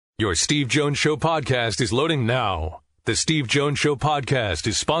Your Steve Jones Show podcast is loading now. The Steve Jones Show podcast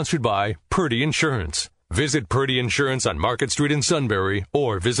is sponsored by Purdy Insurance. Visit Purdy Insurance on Market Street in Sunbury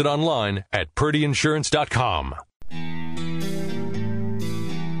or visit online at purdyinsurance.com.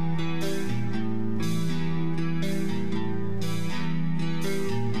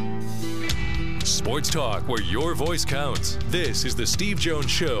 Sports talk where your voice counts. This is the Steve Jones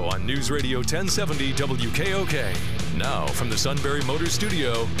Show on News Radio 1070 WKOK. Now from the Sunbury Motors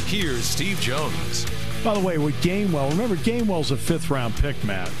Studio, here's Steve Jones. By the way, with Gainwell, remember Gainwell's a fifth-round pick,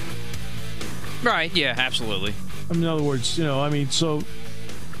 Matt. Right, yeah, absolutely. In other words,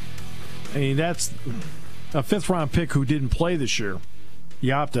 that's a fifth-round pick who didn't play this year.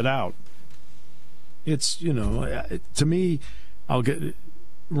 He opted out. It's, to me, I'll get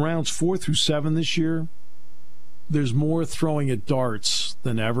rounds 4 through 7 this year. There's more throwing at darts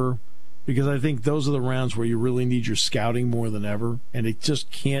than ever because I think those are the rounds where you really need your scouting more than ever, and it just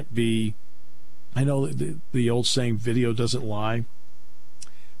can't be. I know the old saying, video doesn't lie.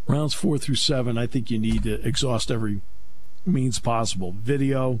 Rounds 4 through 7, I think you need to exhaust every means possible.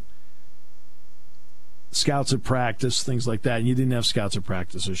 Video, scouts at practice, things like that. And you didn't have scouts at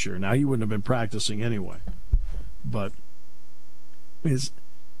practice this year. Now, you wouldn't have been practicing anyway. But he's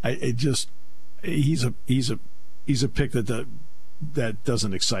a pick that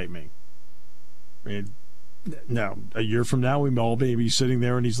doesn't excite me. I mean, now, a year from now, we all may be sitting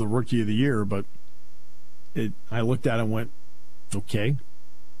there and he's the rookie of the year, but I looked at it and went, okay.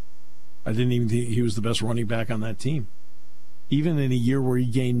 I didn't even think he was the best running back on that team. Even in a year where he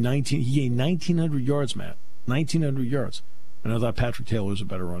gained 1,900 yards, Matt. 1,900 yards. And I thought Patrick Taylor was a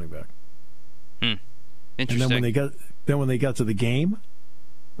better running back. Interesting. And then when they got to the game,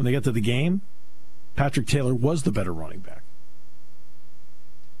 Patrick Taylor was the better running back.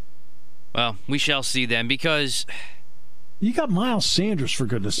 Well, we shall see then, because you got Miles Sanders, for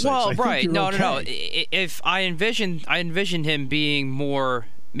goodness sakes. Well, right. No. If I envision him being more,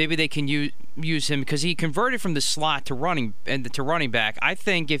 maybe they can use him because he converted from the slot to running back. I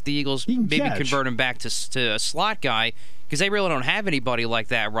think if the Eagles maybe convert him back to a slot guy, because they really don't have anybody like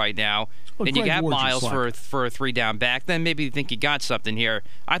that right now, and you got Miles for a 3-down back, then maybe you think you got something here.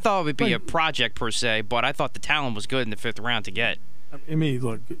 I thought it would be a project per se, but I thought the talent was good in the 5th round to get. I mean,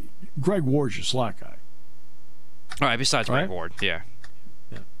 look, Greg Ward's your slot guy. All right, besides Greg Ward, yeah.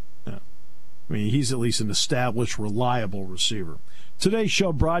 I mean, he's at least an established, reliable receiver. Today's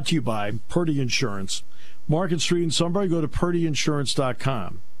show brought to you by Purdy Insurance. Market Street in Sunbury, go to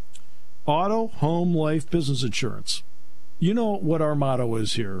purdyinsurance.com. Auto, home, life, business insurance. You know what our motto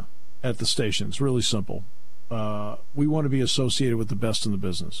is here at the station. It's really simple. We want to be associated with the best in the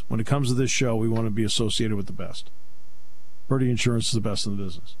business. When it comes to this show, we want to be associated with the best. Purdy Insurance is the best in the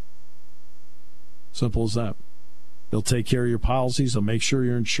business. Simple as that. They'll take care of your policies. They'll make sure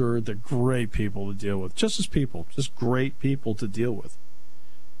you're insured. They're great people to deal with. Just great people to deal with.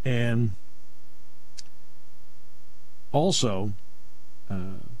 And also,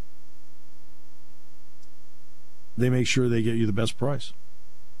 they make sure they get you the best price.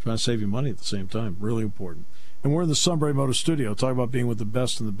 Trying to save you money at the same time. Really important. And we're in the Sunbury Motors studio talking about being with the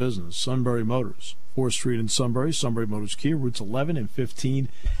best in the business. Sunbury Motors. 4th Street in Sunbury, Sunbury Motors Kia, routes 11 and 15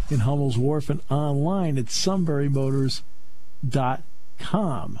 in Hummel's Wharf, and online at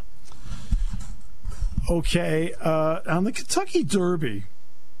sunburymotors.com. Okay, on the Kentucky Derby,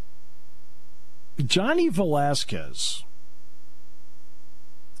 Johnny Velasquez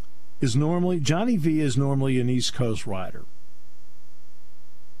Johnny V is normally an East Coast rider.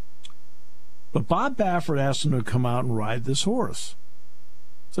 But Bob Baffert asked him to come out and ride this horse.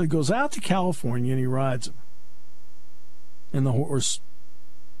 So he goes out to California and he rides him. And the horse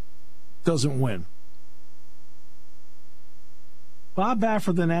doesn't win. Bob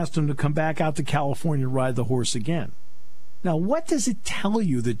Baffert then asked him to come back out to California and ride the horse again. Now, what does it tell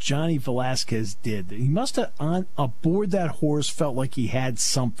you that Johnny Velasquez did? He must have, on aboard that horse, felt like he had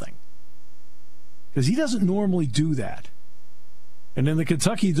something. Because he doesn't normally do that. And in the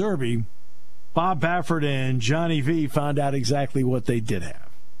Kentucky Derby, Bob Baffert and Johnny V found out exactly what they did have.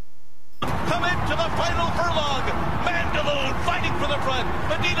 Come into the final furlong. Mandaloon fighting for the front.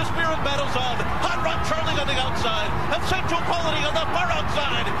 Medina Spirit battles on. Hot Rod Charlie on the outside. Essential Quality on the far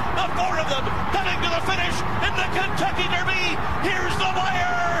outside. The 4 of them heading to the finish in the Kentucky Derby. Here's the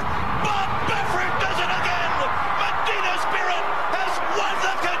wire. Bob Baffert does it again. Medina Spirit has won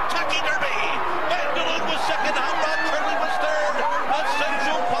the Kentucky Derby. Mandaloon was second. Hot Rod Charlie was third.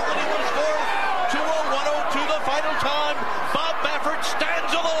 Essential Quality was fourth. 2:01:02 the final time. Bob Baffert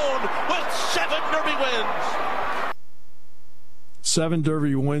stands alone with 7 Derby wins. 7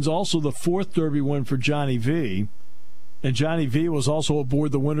 Derby wins. Also the 4th Derby win for Johnny V. And Johnny V was also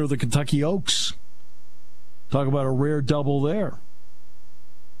aboard the winner of the Kentucky Oaks. Talk about a rare double there.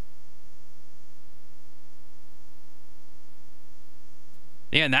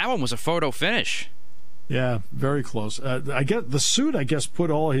 Yeah, and that one was a photo finish. Yeah, very close. I get the suit. I guess put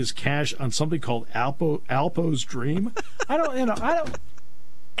all his cash on something called Alpo's Dream. I don't.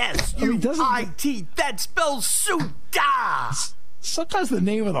 S-U-I-T. That spells suit-da! Sometimes the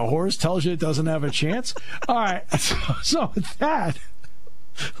name of the horse tells you it doesn't have a chance. All right. So with that,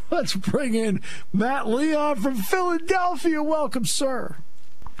 let's bring in Matt Leon from Philadelphia. Welcome, sir.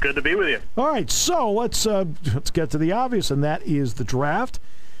 Good to be with you. All right. So let's get to the obvious, and that is the draft.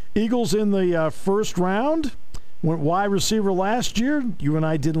 Eagles in the first round. Went wide receiver last year. You and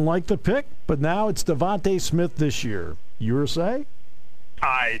I didn't like the pick, but now it's Devontae Smith this year. Your say?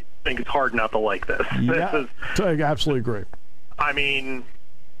 I think it's hard not to like this. Yeah, I absolutely agree. I mean,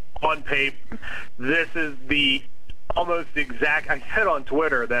 on paper, this is the almost exact. I said on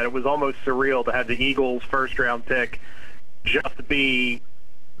Twitter that it was almost surreal to have the Eagles' first-round pick just be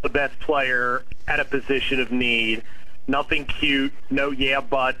the best player at a position of need. Nothing cute, no yeah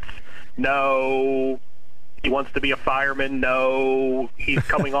buts, no he wants to be a fireman, no he's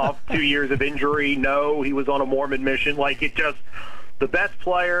coming off 2 years of injury, no he was on a Mormon mission. Like, it just, the best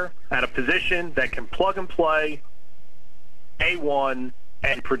player at a position that can plug and play, A1,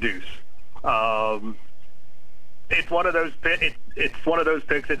 and produce. It's one of those it's one of those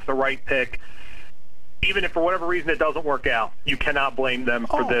picks. It's the right pick. Even if for whatever reason it doesn't work out, you cannot blame them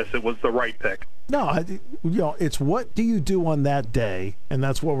for this. It was the right pick. No, it's what do you do on that day, and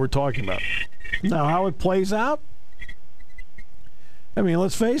that's what we're talking about. Now, how it plays out, I mean,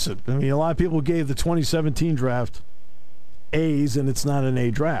 let's face it. I mean, a lot of people gave the 2017 draft A's, and it's not an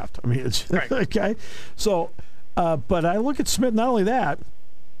A draft. I mean, it's right. Okay. So, but I look at Smith, not only that,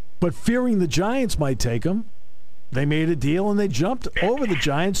 but fearing the Giants might take him, they made a deal, and they jumped over the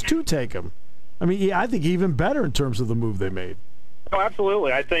Giants to take him. I mean, yeah, I think even better in terms of the move they made. Oh,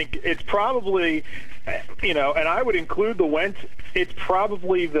 absolutely. I think it's probably, and I would include the Wentz, it's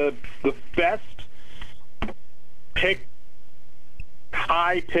probably the best pick,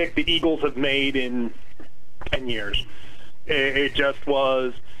 high pick the Eagles have made in 10 years. It just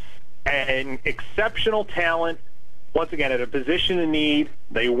was an exceptional talent. Once again, at a position of need,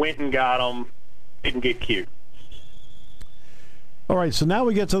 they went and got him. Didn't get cute. All right, so now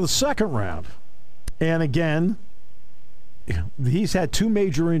we get to the second round. And again, he's had two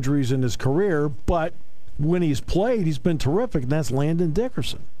major injuries in his career, but when he's played, he's been terrific, and that's Landon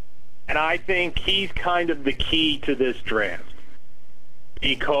Dickerson. And I think he's kind of the key to this draft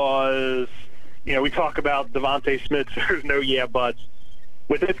because, we talk about Devontae Smith, there's no yeah buts.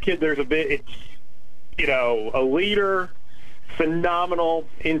 With this kid, there's a bit, it's, a leader, phenomenal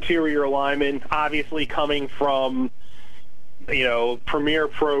interior lineman, obviously coming from, premier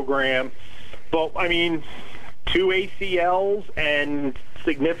program. But, I mean, 2 ACLs and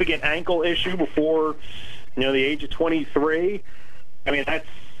significant ankle issue before, the age of 23. I mean,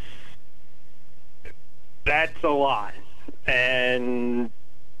 that's a lot. And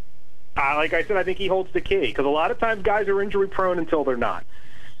like I said, I think he holds the key because a lot of times guys are injury prone until they're not.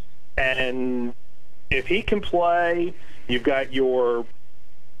 And if he can play, you go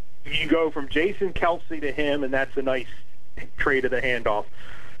from Jason Kelce to him, and that's a nice trade of the handoff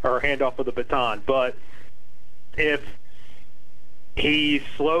of the baton. But if he's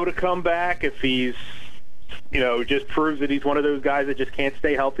slow to come back, if he's, just proves that he's one of those guys that just can't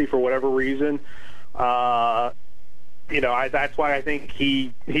stay healthy for whatever reason, that's why I think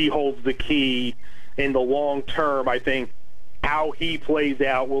he holds the key in the long term. I think how he plays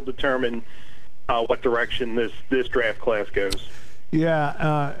out will determine what direction this draft class goes.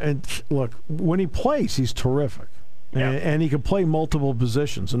 Yeah, and look, when he plays, he's terrific. Yeah. And he can play multiple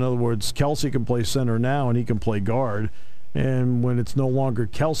positions. In other words, Kelce can play center now, and he can play guard. And when it's no longer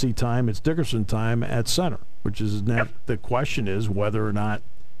Kelce time, it's Dickerson time at center, which is the question is whether or not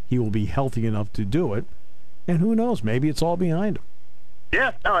he will be healthy enough to do it. And who knows? Maybe it's all behind him.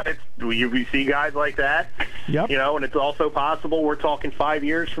 Yeah, no, you see guys like that. Yep. And it's also possible we're talking 5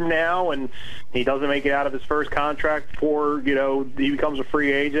 years from now, and he doesn't make it out of his first contract before he becomes a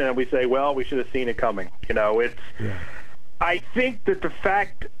free agent, and we say, well, we should have seen it coming. I think that the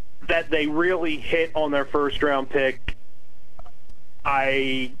fact that they really hit on their first round pick,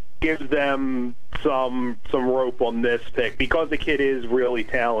 I give them some rope on this pick because the kid is really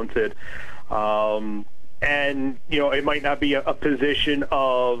talented. And, it might not be a position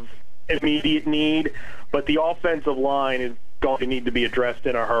of immediate need, but the offensive line is going to need to be addressed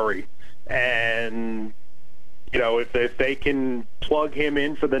in a hurry. And, if they can plug him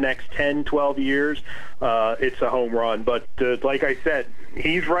in for the next 10, 12 years, it's a home run. But like I said,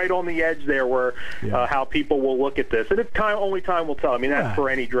 he's right on the edge there where how people will look at this. And only time will tell. I mean, that's for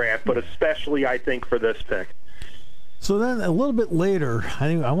any draft, but especially, I think, for this pick. So then a little bit later,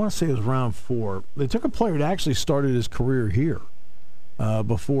 I want to say it was round 4, they took a player that actually started his career here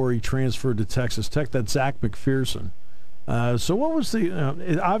before he transferred to Texas Tech. That's Zach McPherson. So what was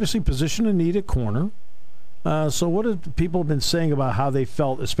obviously position of need at corner. So what have people been saying about how they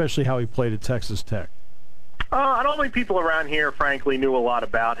felt, especially how he played at Texas Tech? I don't think people around here, frankly, knew a lot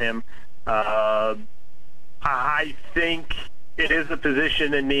about him. I think it is a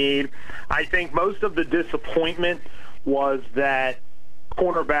position in need. I think most of the disappointment was that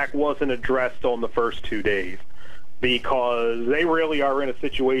cornerback wasn't addressed on the first 2 days, because they really are in a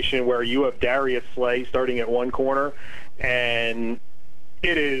situation where you have Darius Slay starting at one corner, and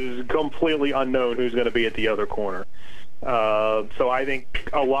it is completely unknown who's going to be at the other corner. So I think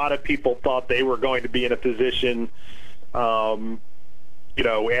a lot of people thought they were going to be in a position, after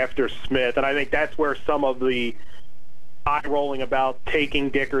Smith. And I think that's where some of the eye-rolling about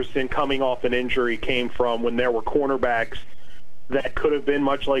taking Dickerson coming off an injury came from, when there were cornerbacks that could have been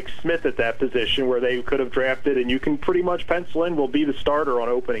much like Smith at that position, where they could have drafted, and you can pretty much pencil in, will be the starter on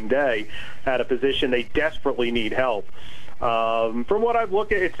opening day at a position they desperately need help. From what I've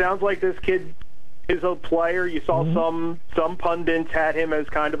looked at, it sounds like this kid is a player. You saw some pundits had him as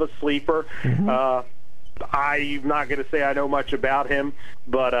kind of a sleeper. I'm not going to say I know much about him,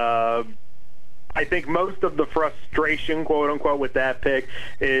 but I think most of the frustration, quote unquote, with that pick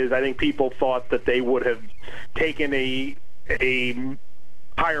is I think people thought that they would have taken a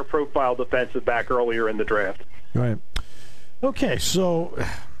higher profile defensive back earlier in the draft. Right. Okay, so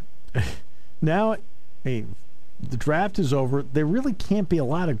now the draft is over. There really can't be a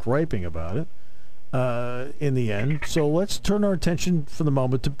lot of griping about it in the end. So let's turn our attention for the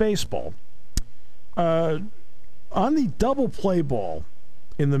moment to baseball. On the double play ball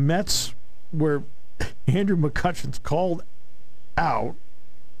in the Mets, where Andrew McCutchen's called out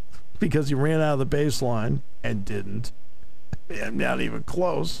because he ran out of the baseline and didn't. Not even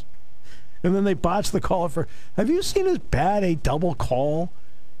close. And then they botched the call for. Have you seen as bad a double call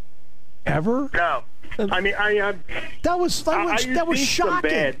ever? No. I mean, that was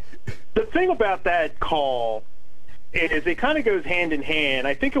shocking. The thing about that call is it kind of goes hand in hand.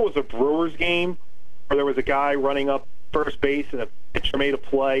 I think it was a Brewers game where there was a guy running up first base and a pitcher made a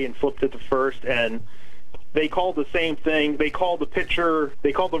play and flipped it to first, and they called the same thing. They called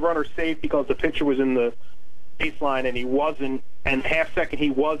the runner safe because the pitcher was in the baseline and he wasn't, and half second he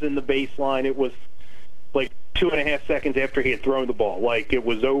was in the baseline. It was like 2.5 seconds after he had thrown the ball, like it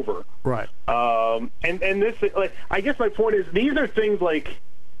was over. Right. And this, like, I guess my point is, these are things like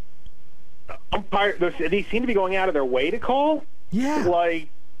umpire. They seem to be going out of their way to call. Yeah. Like,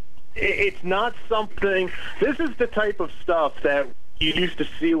 it's not something. This is the type of stuff that you used to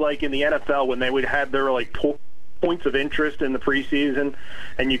see, like in the NFL, when they would have their like points of interest in the preseason,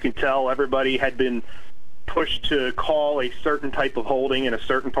 and you can tell everybody had been pushed to call a certain type of holding in a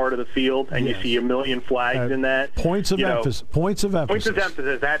certain part of the field, and you see a million flags in that. Points of emphasis. Points of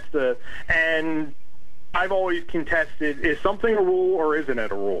emphasis. That's and I've always contested, is something a rule or isn't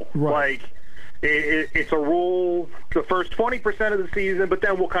it a rule? Right. Like, it's a rule the first 20% of the season, but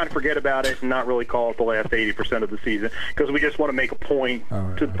then we'll kind of forget about it and not really call it the last 80% of the season, because we just want to make a point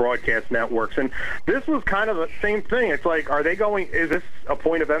to the broadcast networks. And this was kind of the same thing. It's like, is this a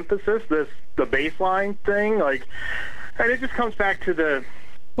point of emphasis, the baseline thing? Like, and it just comes back to the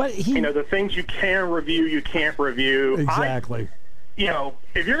things you can review, you can't review. Exactly.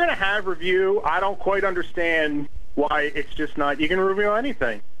 If you're going to have review, I don't quite understand why it's just not, you can review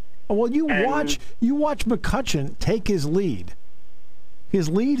anything. Well, you watch McCutchen take his lead. His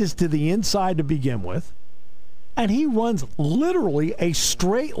lead is to the inside to begin with, and he runs literally a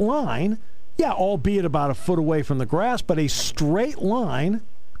straight line. Yeah, albeit about a foot away from the grass, but a straight line.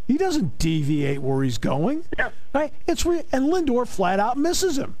 He doesn't deviate where he's going. Yeah. Right? And Lindor flat out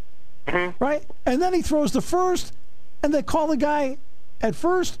misses him. Mm-hmm. Right? And then he throws the first, and they call the guy at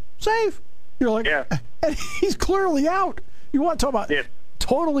first safe. You're like, and he's clearly out. You want to talk about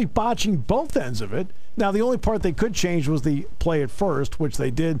totally botching both ends of it. Now, the only part they could change was the play at first, which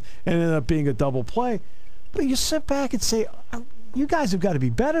they did, and ended up being a double play. But you sit back and say, you guys have got to be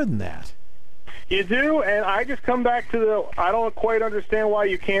better than that. You do, and I just come back to I don't quite understand why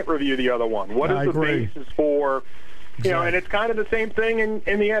you can't review the other one. What is the basis for You know, and it's kind of the same thing in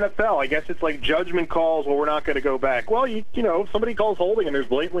the NFL. I guess it's like judgment calls. Well, we're not going to go back. Well, you know, if somebody calls holding and there's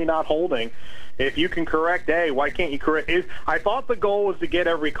blatantly not holding, if you can correct A, why can't you correct? I thought the goal was to get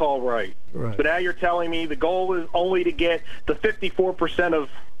every call right. But now you're telling me the goal is only to get the 54% of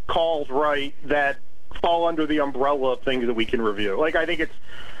calls right that fall under the umbrella of things that we can review. Like, I think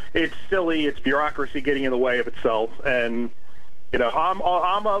it's silly. It's bureaucracy getting in the way of itself. And you know,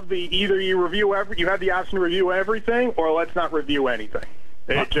 I'm of the either you have the option to review everything, or let's not review anything.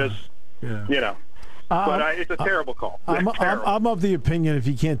 It just, you know. But it's a terrible call. I'm of the opinion if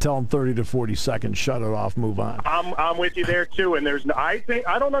you can't tell them 30 to 40 seconds, shut it off, move on. I'm with you there too. And I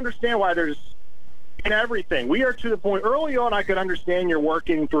don't understand why there's in everything. We are to the point early on. I could understand you're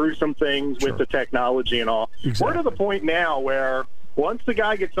working through some things with the technology and all. Exactly. We're to the point now where once the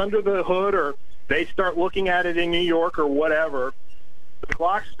guy gets under the hood or they start looking at it in New York or whatever, the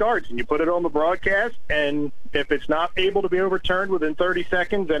clock starts and you put it on the broadcast, and if it's not able to be overturned within 30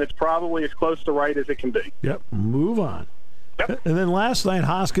 seconds, then it's probably as close to right as it can be. Yep, move on. Yep. And then last night,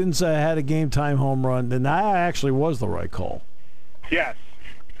 Hoskins had a game-time home run, and that actually was the right call. Yes.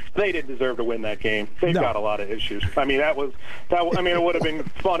 They didn't deserve to win that game. They've got a lot of issues. I mean, it would have been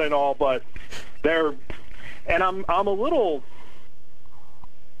fun and all, but I'm a little.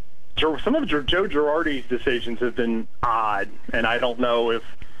 Some of Joe Girardi's decisions have been odd, and I don't know if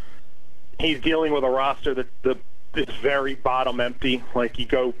he's dealing with a roster that is very bottom empty. Like, you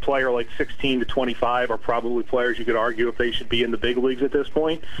go player like 16 to 25 are probably players you could argue if they should be in the big leagues at this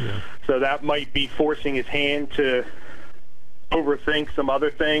point. Yeah. So that might be forcing his hand to overthink some other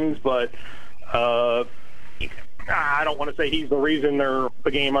things, but I don't want to say he's the reason they're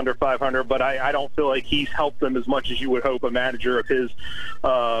a game under 500, but I don't feel like he's helped them as much as you would hope a manager of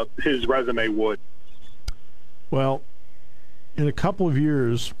his resume would. Well, in a couple of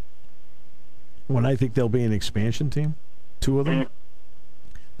years, when I think they'll be an expansion team, two of them,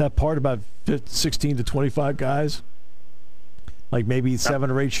 that part about 16 to 25 guys, like maybe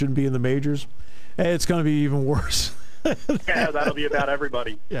 7 or 8 shouldn't be in the majors, it's going to be even worse. Yeah, that'll be about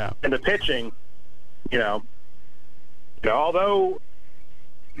everybody. Yeah. And the pitching, although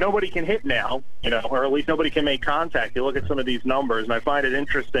nobody can hit now, or at least nobody can make contact, you look at some of these numbers, and I find it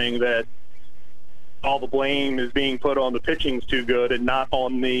interesting that all the blame is being put on the pitching's too good and not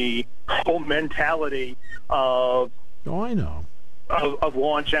on the whole mentality of of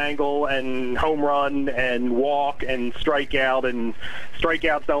launch angle and home run and walk and strikeout, and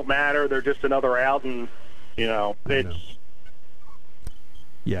strikeouts don't matter. They're just another out, and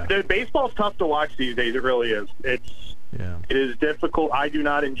baseball's tough to watch these days. It really is. It is difficult. I do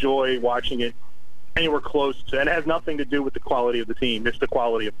not enjoy watching it anywhere close to, and it has nothing to do with the quality of the team. It's the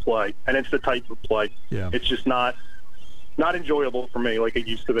quality of play, and it's the type of play. Yeah. It's just not enjoyable for me like it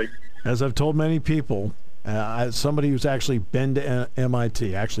used to be. As I've told many people, somebody who's actually been to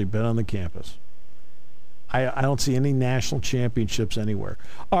MIT, actually been on the campus, I don't see any national championships anywhere.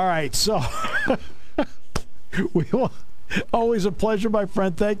 All right, so always a pleasure, my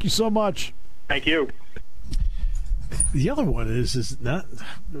friend. Thank you so much. Thank you. The other one is not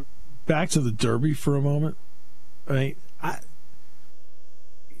back to the Derby for a moment. The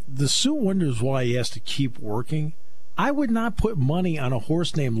Sue wonders why he has to keep working. I would not put money on a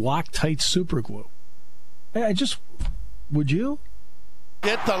horse named Loctite Superglue. Would you?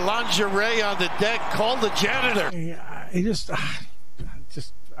 Get the lingerie on the deck. Call the janitor.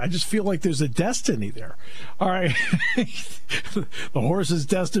 I just feel like there's a destiny there. All right. The horse is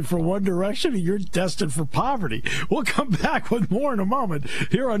destined for one direction, and you're destined for poverty. We'll come back with more in a moment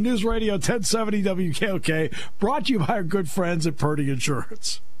here on News Radio 1070 WKOK, brought to you by our good friends at Purdy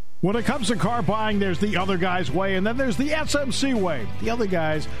Insurance. When it comes to car buying, there's the other guy's way, and then there's the SMC way. The other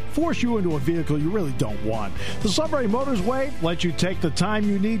guys force you into a vehicle you really don't want. The Sunbury Motors way lets you take the time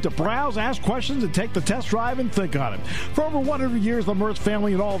you need to browse, ask questions, and take the test drive and think on it. For over 100 years, the Mertz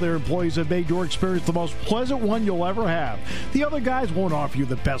family and all their employees have made your experience the most pleasant one you'll ever have. The other guys won't offer you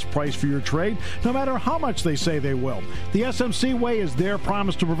the best price for your trade, no matter how much they say they will. The SMC way is their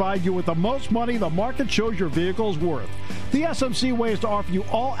promise to provide you with the most money the market shows your vehicle is worth. The SMC way is to offer you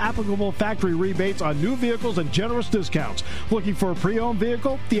all applicable factory rebates on new vehicles and generous discounts. Looking for a pre-owned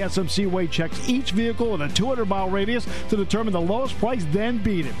vehicle? The SMC way checks each vehicle in a 200-mile radius to determine the lowest price, then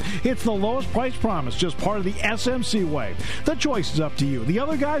beat it. It's the lowest price promise, just part of the SMC way. The choice is up to you. The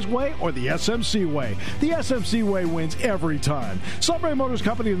other guy's way or the SMC way. The SMC way wins every time. Sunbury Motors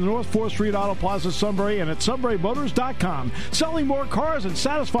Company in the North 4th Street Auto Plaza, Sunbury, and at sunburymotors.com. Selling more cars and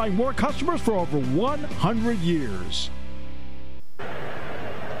satisfying more customers for over 100 years.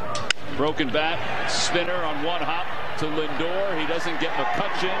 Broken bat, spinner on one hop, to Lindor. He doesn't get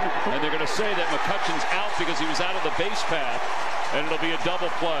McCutchen, and they're going to say that McCutchen's out because he was out of the base path, and it'll be a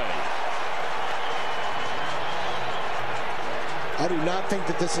double play. I do not think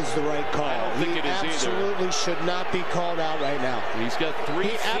that this is the right call. I don't think it is either. He absolutely should not be called out right now. He's got 3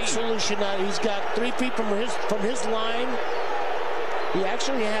 feet. He absolutely should not. He's got 3 feet from his line. He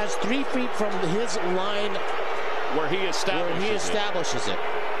actually has 3 feet from his line where he establishes it.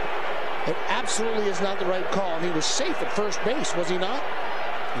 It absolutely is not the right call. And he was safe at first base, was he not?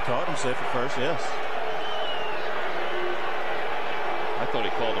 He called him safe at first, yes. I thought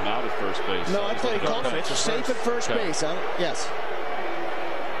he called him out at first base. No, I thought he called him safe at first base. Yes.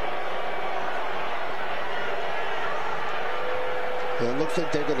 It looks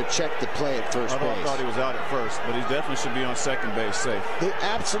like they're going to check the play at first base. I thought he was out at first, but he definitely should be on second base safe. They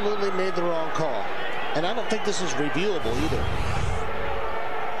absolutely made the wrong call. And I don't think this is reviewable either.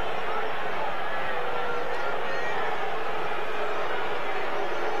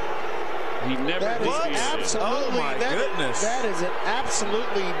 He never that is absolutely, oh my goodness. That is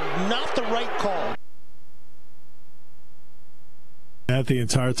absolutely not the right call. At the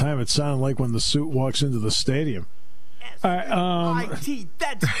entire time, it sounded like when the suit walks into the stadium. All right,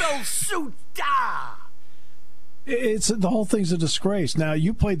 that spells suit. It's the whole thing's a disgrace. Now,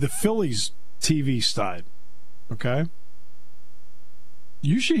 you played the Phillies TV side, okay?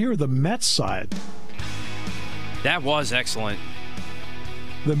 You should hear the Mets side. That was excellent.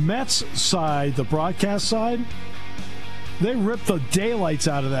 The Mets side, the broadcast side, they ripped the daylights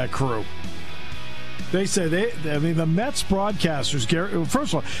out of that crew. They say the Mets broadcasters, Gary,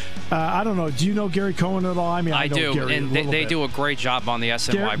 first of all, I don't know, do you know Gary Cohen at all? I mean, I know do, Gary and they do a great job on the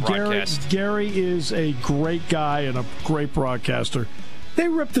SNY broadcast. Gary is a great guy and a great broadcaster. They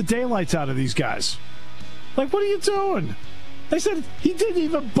ripped the daylights out of these guys. Like, what are you doing? They said he didn't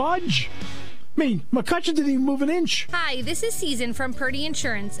even budge. I mean, McCutchen didn't even move an inch. Hi, this is Season from Purdy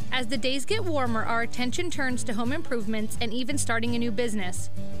Insurance. As the days get warmer, our attention turns to home improvements and even starting a new business.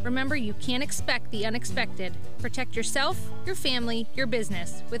 Remember, you can't expect the unexpected. Protect yourself, your family, your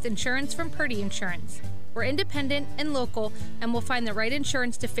business with insurance from Purdy Insurance. We're independent and local, and we'll find the right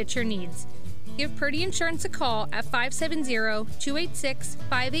insurance to fit your needs. Give Purdy Insurance a call at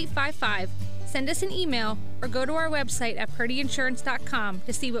 570-286-5855. Send us an email or go to our website at purdyinsurance.com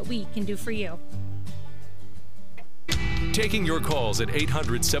to see what we can do for you. Taking your calls at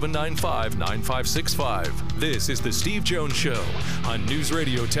 800-795-9565. This is The Steve Jones Show on News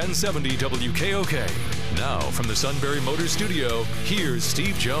Radio 1070 WKOK. Now, from the Sunbury Motors Studio, here's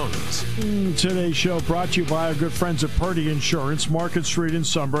Steve Jones. Today's show brought to you by our good friends at Purdy Insurance, Market Street in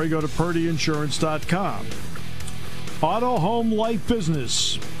Sunbury. Go to purdyinsurance.com. Auto, home, life,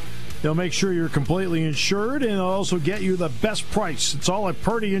 business. They'll make sure you're completely insured, and they'll also get you the best price. It's all at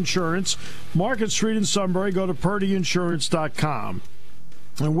Purdy Insurance, Market Street in Sunbury. Go to purdyinsurance.com.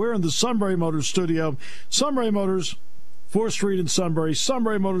 And we're in the Sunbury Motors studio. Sunbury Motors, 4th Street in Sunbury.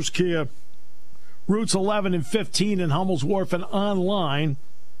 Sunbury Motors Kia, routes 11 and 15 in Hummel's Wharf, and online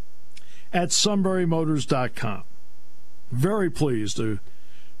at sunburymotors.com. Very pleased to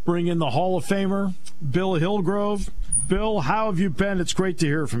bring in the Hall of Famer, Bill Hillgrove. Bill, how have you been? It's great to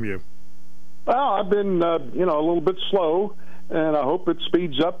hear from you. Well, I've been, a little bit slow, and I hope it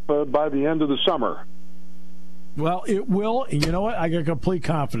speeds up by the end of the summer. Well, it will, and you know what? I got complete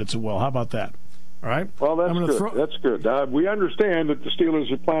confidence it will. How about that? All right? Well, that's good. That's good. We understand that the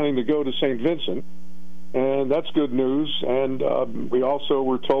Steelers are planning to go to St. Vincent, and that's good news. And we also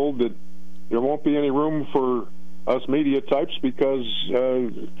were told that there won't be any room for us media types because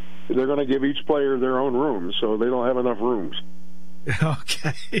they're going to give each player their own room, so they don't have enough rooms.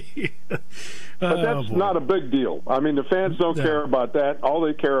 Okay. But that's not a big deal. I mean, the fans don't care about that. All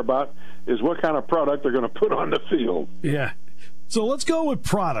they care about is what kind of product they're going to put on the field. Yeah. So let's go with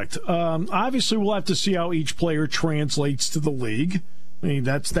product. Obviously, we'll have to see how each player translates to the league. I mean,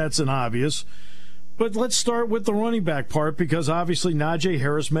 that's an obvious. But let's start with the running back part, because obviously Najee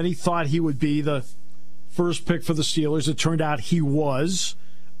Harris, many thought he would be the first pick for the Steelers. It turned out he was.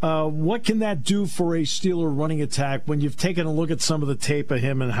 What can that do for a Steeler running attack when you've taken a look at some of the tape of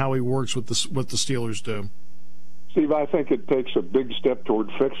him and how he works with what the Steelers do? Steve, I think it takes a big step toward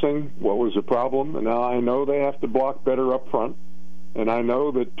fixing what was the problem. And now I know they have to block better up front, and I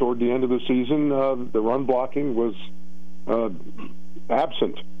know that toward the end of the season, the run blocking was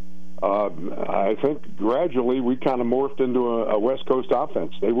absent. I think gradually we kind of morphed into a West Coast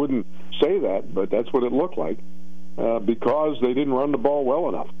offense. They wouldn't say that, but that's what it looked like. Because they didn't run the ball well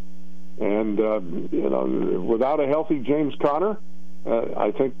enough. And, without a healthy James Conner,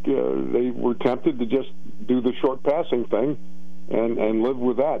 I think they were tempted to just do the short passing thing and live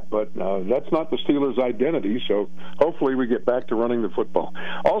with that. But that's not the Steelers' identity, so hopefully we get back to running the football.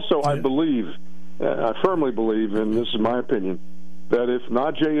 Also, I firmly believe, and this is my opinion, that if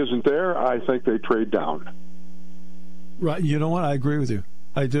Najee isn't there, I think they trade down. Right. You know what? I agree with you.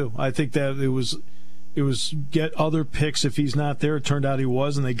 I do. I think that it was get other picks if he's not there. It turned out he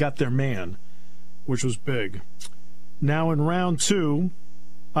was, and they got their man, which was big. Now in round 2,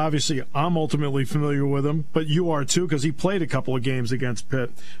 obviously I'm ultimately familiar with him, but you are too because he played a couple of games against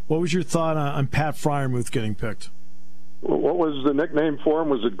Pitt. What was your thought on Pat Friermuth getting picked? What was the nickname for him?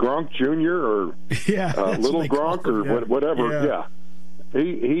 Was it Gronk Jr. or Little Gronk or whatever? Yeah.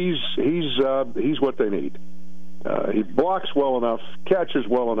 He's what they need. He blocks well enough, catches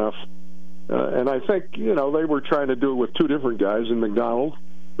well enough, and I think they were trying to do it with two different guys in McDonald,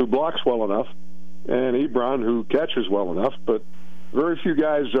 who blocks well enough, and Ebron, who catches well enough. But very few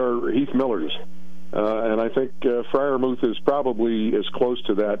guys are Heath Millers, and I think Friermuth is probably as close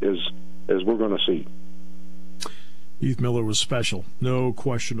to that as we're going to see. Heath Miller was special, no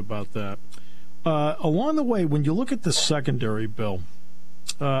question about that. Along the way, when you look at the secondary, Bill,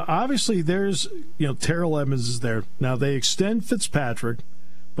 obviously there's, Terrell Edmonds is there. Now they extend Fitzpatrick,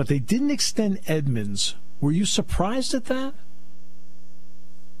 but they didn't extend Edmonds. Were you surprised at that?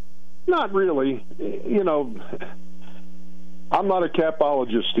 Not really. I'm not a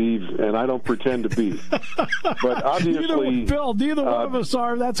capologist, Steve, and I don't pretend to be. But obviously, neither one of us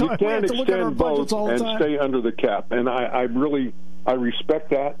are. That's why we have to look at our budgets all the time. And stay under the cap. And I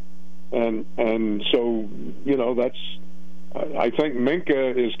respect that. And so, that's. I think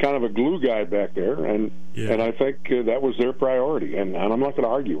Minka is kind of a glue guy back there, and I think that was their priority, and I'm not going to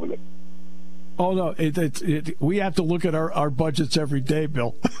argue with it. Oh, no, we have to look at our budgets every day,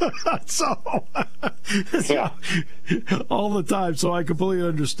 Bill. so all the time, so I completely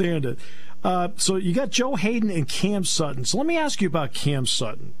understand it. So you got Joe Hayden and Cam Sutton. So let me ask you about Cam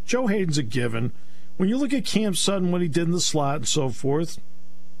Sutton. Joe Hayden's a given. When you look at Cam Sutton, what he did in the slot and so forth,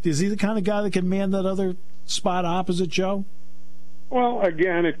 is he the kind of guy that can man that other spot opposite Joe? Well,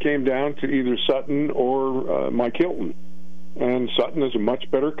 again, it came down to either Sutton or Mike Hilton. And Sutton is a much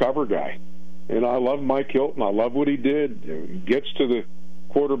better cover guy. And I love Mike Hilton. I love what he did. He gets to the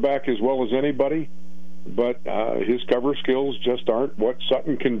quarterback as well as anybody. But his cover skills just aren't what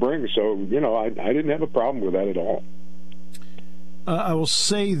Sutton can bring. So, I didn't have a problem with that at all. I will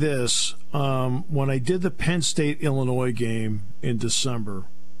say this. When I did the Penn State-Illinois game in December,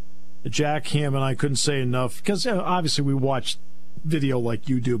 Jack Ham and I couldn't say enough, because obviously we watched video like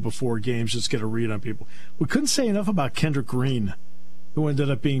you do before games, just get a read on people. We couldn't say enough about Kendrick Green, who ended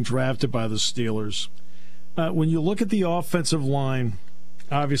up being drafted by the Steelers. When you look at the offensive line,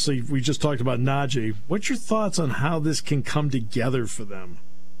 obviously we just talked about Najee. What's your thoughts on how this can come together for them?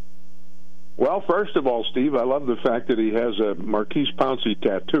 Well, first of all, Steve, I love the fact that he has a Marquise Pouncey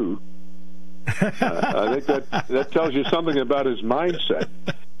tattoo. I think that tells you something about his mindset.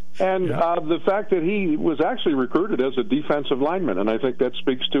 And the fact that he was actually recruited as a defensive lineman, and I think that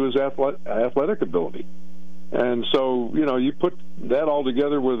speaks to his athletic ability. And so, you put that all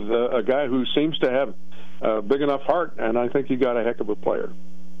together with a guy who seems to have a big enough heart, and I think you got a heck of a player.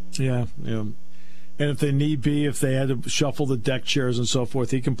 Yeah. And if they need be, if they had to shuffle the deck chairs and so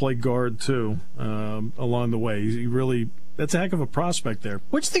forth, he can play guard too along the way. He really, that's a heck of a prospect there.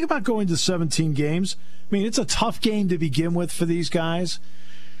 What do you think about going to 17 games? I mean, it's a tough game to begin with for these guys.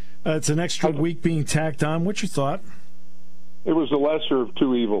 It's an extra week being tacked on. What's your thought? It was the lesser of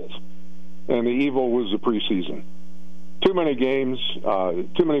two evils, and the evil was the preseason. Too many games,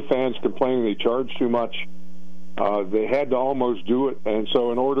 too many fans complaining they charge too much. They had to almost do it, and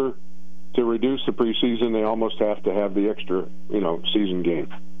so in order to reduce the preseason, they almost have to have the extra, season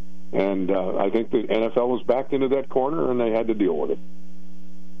game. And I think the NFL was backed into that corner, and they had to deal with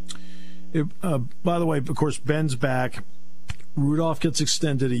it. By the way, of course, Ben's back. Rudolph gets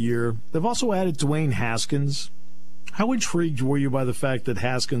extended a year. They've also added Dwayne Haskins. How intrigued were you by the fact that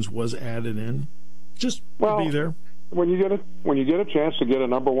Haskins was added in? Just to be there. When you get a chance to get a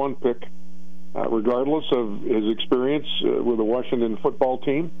number one pick, regardless of his experience with the Washington football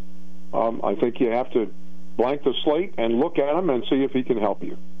team, I think you have to blank the slate and look at him and see if he can help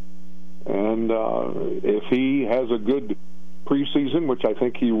you. And if he has a good preseason, which I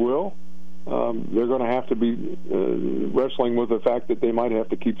think he will, they're going to have to be wrestling with the fact that they might have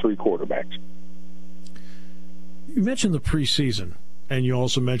to keep three quarterbacks. You mentioned the preseason, and you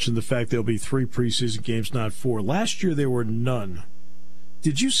also mentioned the fact there'll be 3 preseason games, not 4. Last year there were none.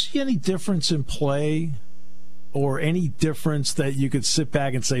 Did you see any difference in play or any difference that you could sit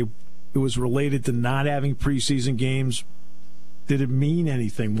back and say it was related to not having preseason games? Did it mean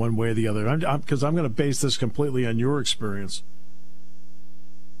anything one way or the other? Because I'm going to base this completely on your experience.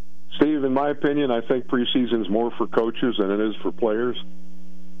 Steve, in my opinion, I think preseason's more for coaches than it is for players.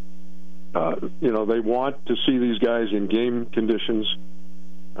 They want to see these guys in game conditions.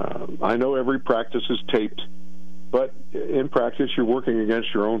 I know every practice is taped, but in practice you're working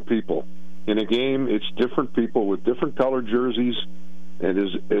against your own people. In a game, it's different people with different colored jerseys, and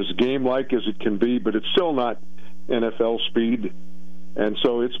as game-like as it can be, but it's still not NFL speed. And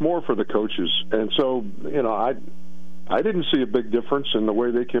so it's more for the coaches. And so, I didn't see a big difference in the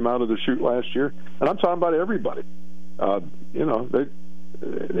way they came out of the chute last year. And I'm talking about everybody.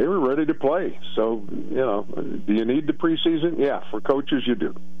 They were ready to play. So, do you need the preseason? Yeah, for coaches you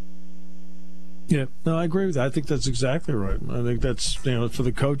do. Yeah, no, I agree with that. I think that's exactly right. I think that's, for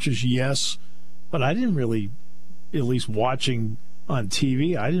the coaches, yes. But I didn't really, at least watching on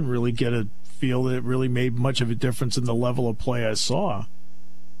TV, I didn't really get a feel that it really made much of a difference in the level of play I saw.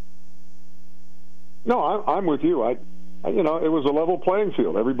 No, I'm with you. It was a level playing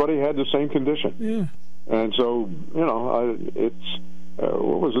field. Everybody had the same condition. Yeah. And so, it's,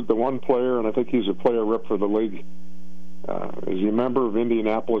 what was it, the one player, and I think he's a player rep for the league, is he a member of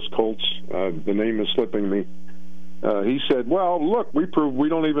Indianapolis Colts? The name is slipping me. He said, well, look, we proved we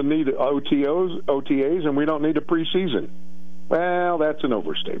don't even need OTAs, and we don't need a preseason. Well, that's an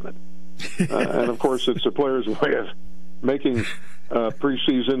overstatement. And, of course, it's the players' way of making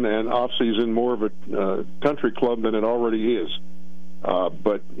preseason and off-season more of a country club than it already is.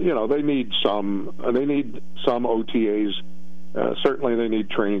 But, they need some OTAs. Certainly they need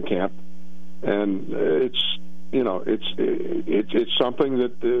training camp. And it's something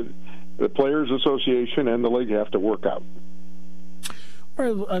that the Players Association and the league have to work out.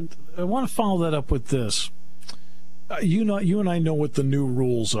 All right, I want to follow that up with this. You and I know what the new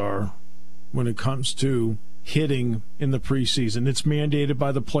rules are when it comes to hitting in the preseason. It's mandated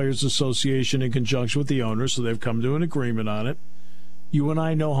by the Players Association in conjunction with the owners, so they've come to an agreement on it. You and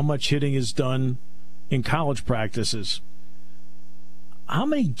I know how much hitting is done in college practices. How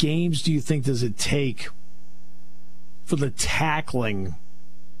many games do you think does it take for the tackling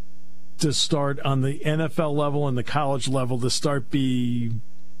to start on the NFL level and the college level to start be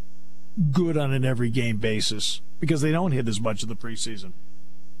good on an every game basis? Because they don't hit as much in the preseason.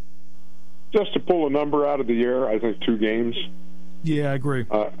 Just to pull a number out of the air, I think 2 games. Yeah, I agree.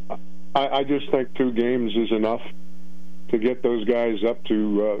 I just think 2 games is enough to get those guys up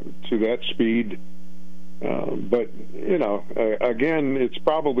to that speed. But, again, it's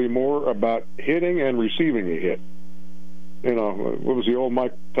probably more about hitting and receiving a hit. What was the old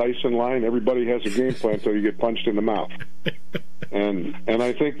Mike Tyson line? Everybody has a game plan until you get punched in the mouth. And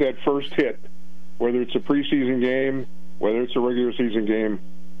I think that first hit, whether it's a preseason game, whether it's a regular season game,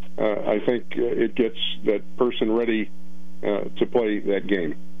 I think it gets that person ready to play that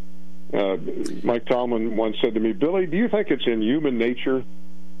game. Mike Tomlin once said to me, Billy, do you think it's in human nature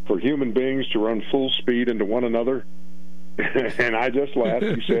for human beings to run full speed into one another? And I just laughed.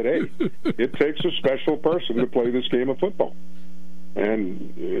 He said, hey, it takes a special person to play this game of football.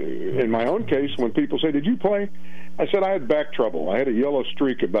 And in my own case, when people say, did you play? I said, I had back trouble. I had a yellow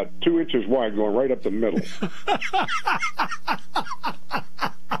streak about 2 inches wide going right up the middle.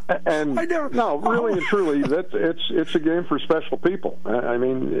 And no, really and truly, it's a game for special people. I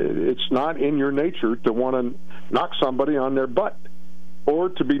mean, it's not in your nature to want to knock somebody on their butt or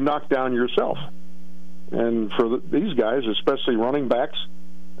to be knocked down yourself. And for these guys, especially running backs,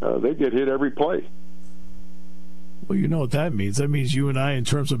 they get hit every play. Well, you know what that means. That means you and I, in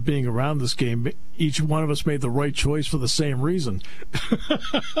terms of being around this game, each one of us made the right choice for the same reason.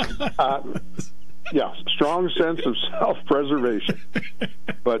 Yeah, strong sense of self-preservation.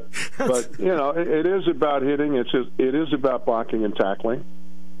 But it is about hitting. It is about blocking and tackling.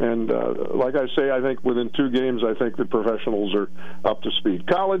 And like I say, I think within 2 games, I think the professionals are up to speed.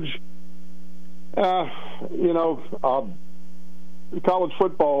 College, college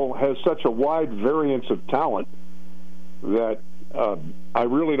football has such a wide variance of talent that I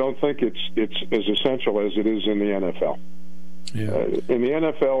really don't think it's as essential as it is in the NFL. Yeah. In the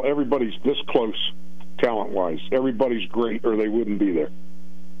NFL, everybody's this close talent-wise. Everybody's great, or they wouldn't be there.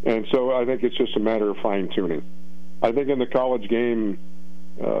 And so I think it's just a matter of fine-tuning. I think in the college game,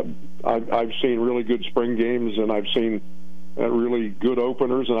 I've seen really good spring games, and I've seen really good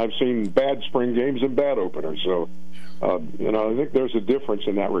openers, and I've seen bad spring games and bad openers. So, I think there's a difference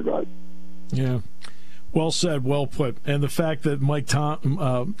in that regard. Yeah. Well said, well put. And the fact that Mike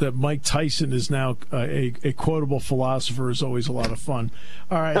Tyson is now a quotable philosopher is always a lot of fun.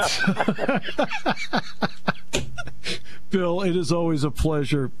 All right. Bill, it is always a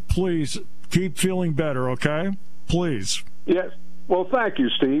pleasure. Please keep feeling better, okay? Please. Yes. Well, thank you,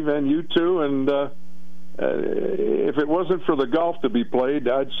 Steve, and you too. And if it wasn't for the golf to be played,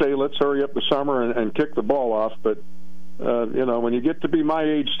 I'd say let's hurry up the summer and kick the ball off. But, when you get to be my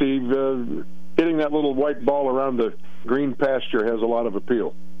age, Steve, hitting that little white ball around the green pasture has a lot of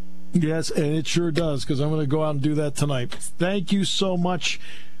appeal. Yes, and it sure does, because I'm going to go out and do that tonight. Thank you so much.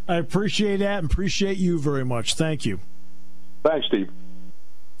 I appreciate that and appreciate you very much. Thank you. Thanks, Steve.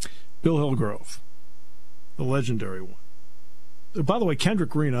 Bill Hillgrove, the legendary one. By the way, Kendrick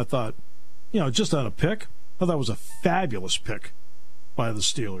Green, I thought, just on a pick, I thought that was a fabulous pick by the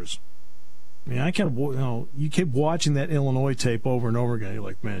Steelers. I mean, you keep watching that Illinois tape over and over again. You're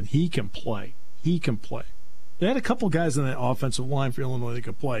like, man, he can play. He can play. They had a couple guys in that offensive line for Illinois that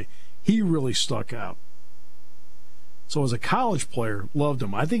could play. He really stuck out. So as a college player, loved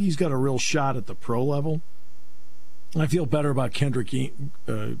him. I think he's got a real shot at the pro level. I feel better about Kendrick Green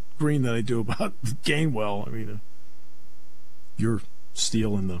than I do about Gainwell. I mean, you're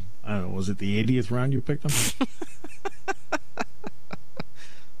stealing the, I don't know, was it the 80th round you picked him?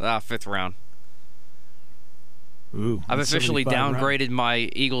 5th round. Ooh, I've officially downgraded my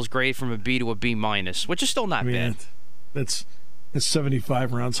Eagles grade from a B to a B-, which is still not bad. That's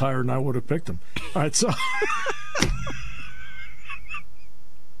 75 rounds higher than I would have picked him. All right, so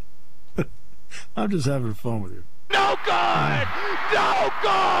I'm just having fun with you. No good! No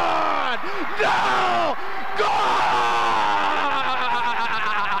good! No good!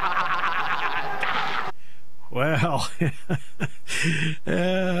 Well,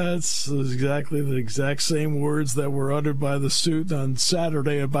 it's exactly the exact same words that were uttered by the student on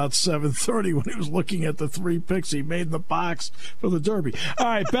Saturday about 7:30 when he was looking at the 3 picks he made in the box for the Derby. All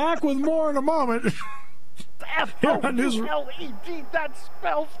right, back with more in a moment. F-O-U-L-E-D, that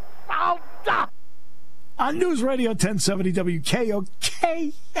spells fouled up. On News Radio 1070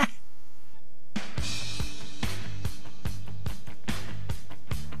 WKOK.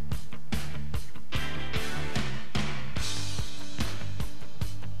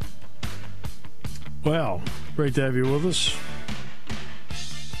 Well, great to have you with us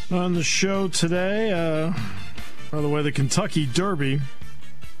on the show today. By the way, the Kentucky Derby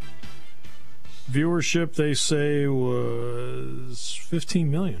viewership, they say, was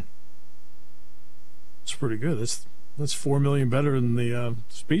 15 million. That's pretty good. That's 4 million better than the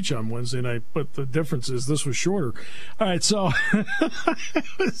speech on Wednesday night. But the difference is this was shorter. All right, so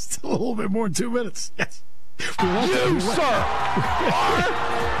it's still a little bit more than 2 minutes. Yes. You, sir, are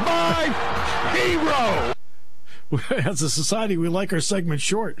my hero. As a society, we like our segment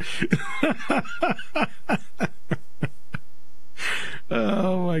short.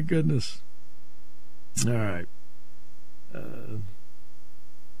 Oh, my goodness. All right.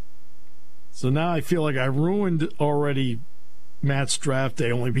 So now I feel like I ruined already Matt's draft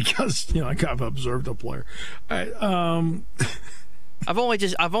day only because, I kind of observed a player. All right. I've only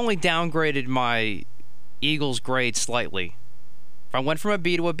downgraded my Eagles grade slightly. If I went from a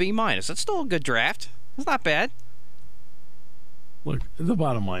B to a B-, that's still a good draft. It's not bad. Look, the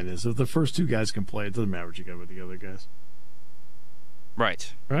bottom line is if the first 2 guys can play, it doesn't matter what you got with the other guys.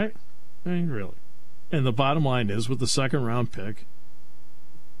 Right. Right? I mean, really. And the bottom line is with the second round pick,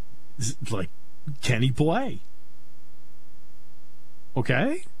 can he play?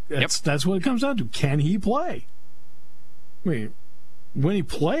 Okay? That's what it comes down to. Can he play? I mean, when he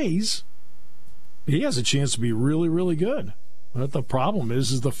plays, he has a chance to be really, really good. But the problem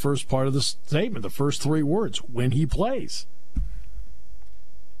is the first part of the statement, the first 3 words, when he plays.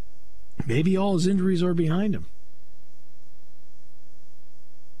 Maybe all his injuries are behind him.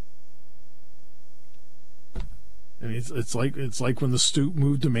 I mean, it's like when the Stoop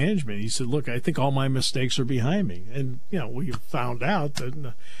moved to management. He said, "Look, I think all my mistakes are behind me," and we found out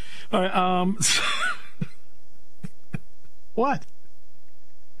that. All right, what?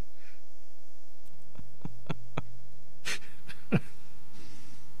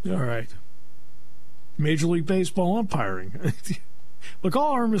 All right. Major League Baseball umpiring. Look,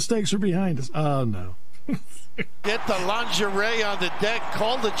 all our mistakes are behind us. Oh no. Get the lingerie on the deck.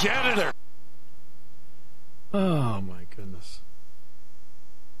 Call the janitor. Oh, my goodness.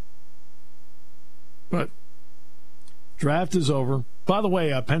 But draft is over. By the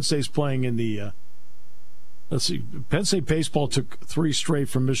way, Penn State's playing in the let's see. Penn State baseball took 3 straight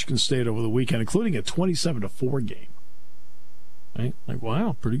from Michigan State over the weekend, including a 27-4 game. Right? Like,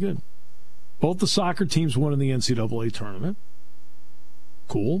 wow, pretty good. Both the soccer teams won in the NCAA tournament.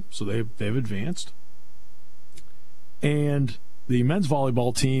 Cool. So they've advanced. And the men's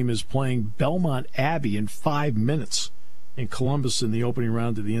volleyball team is playing Belmont Abbey in 5 minutes in Columbus in the opening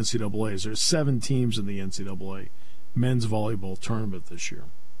round of the NCAAs. There's 7 teams in the NCAA men's volleyball tournament this year.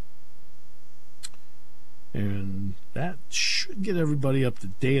 And that should get everybody up to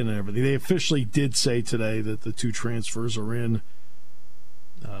date and everything. They officially did say today that the 2 transfers are in.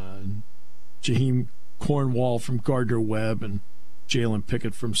 Jaheim Cornwall from Gardner-Webb and Jalen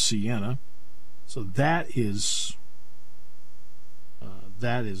Pickett from Siena. So that is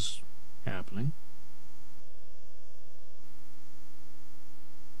happening.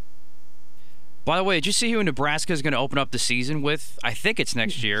 By the way, did you see who Nebraska is going to open up the season with? I think it's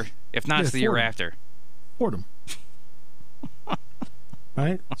next year. If not, it's the year after. Fordham.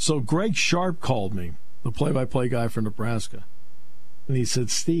 Right? So Greg Sharp called me, the play-by-play guy for Nebraska. And he said,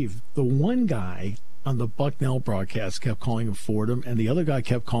 Steve, the one guy on the Bucknell broadcast kept calling him Fordham, and the other guy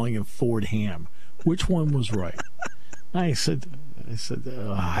kept calling him Fordham. Which one was right? I said,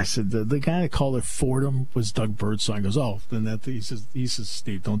 the guy that called it Fordham was Doug Birdsong. He goes, oh, then he says,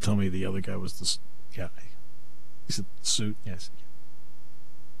 Steve, don't tell me the other guy was this guy. He said, suit, yes.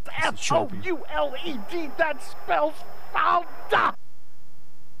 F-O-U-L-E-D, that spells Falda.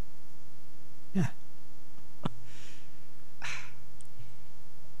 Yeah.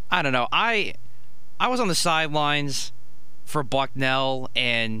 I don't know. I was on the sidelines for Bucknell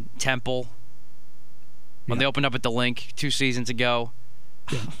and Temple when they opened up at the Link 2 seasons ago.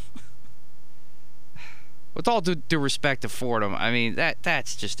 Yeah. With all due respect to Fordham, I mean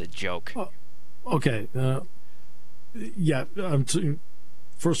that's just a joke. Okay. Yeah.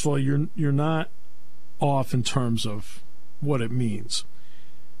 First of all, you're not off in terms of what it means,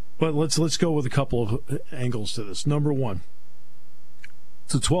 but let's go with a couple of angles to this. Number one,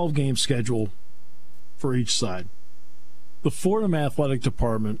 it's a 12-game schedule for each side. The Fordham Athletic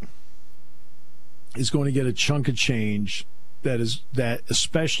Department is going to get a chunk of change that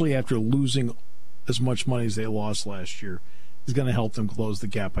especially after losing as much money as they lost last year, is going to help them close the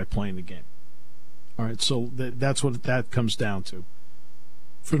gap by playing the game. All right, so that's what that comes down to.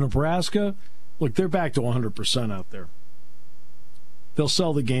 For Nebraska, look, they're back to 100% out there. They'll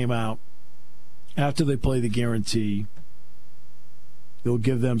sell the game out after they play the guarantee. They'll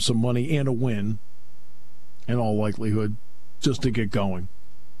give them some money and a win, in all likelihood, just to get going.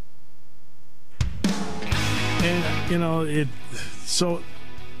 And, so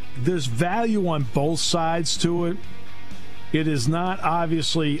there's value on both sides to it. It is not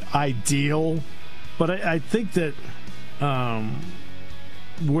obviously ideal, but I think that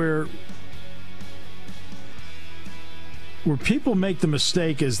where people make the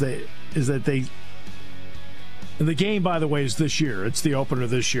mistake is that they. And the game, by the way, is this year. It's the opener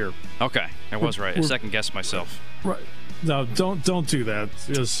this year. Okay, I was right. I second-guessed myself. Right. No, don't do that.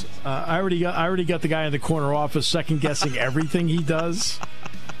 Just, I already got the guy in the corner office second-guessing everything he does,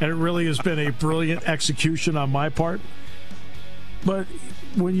 and it really has been a brilliant execution on my part. But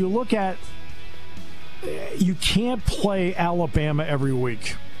when you look at, you can't play Alabama every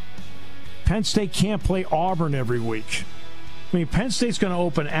week. Penn State can't play Auburn every week. I mean, Penn State's going to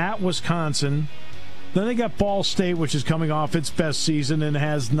open at Wisconsin. Then they got Ball State, which is coming off its best season and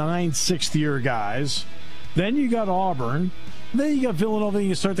has 9 sixth-year guys. Then you got Auburn. Then you got Villanova, and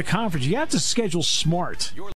you start the conference. You have to schedule smart.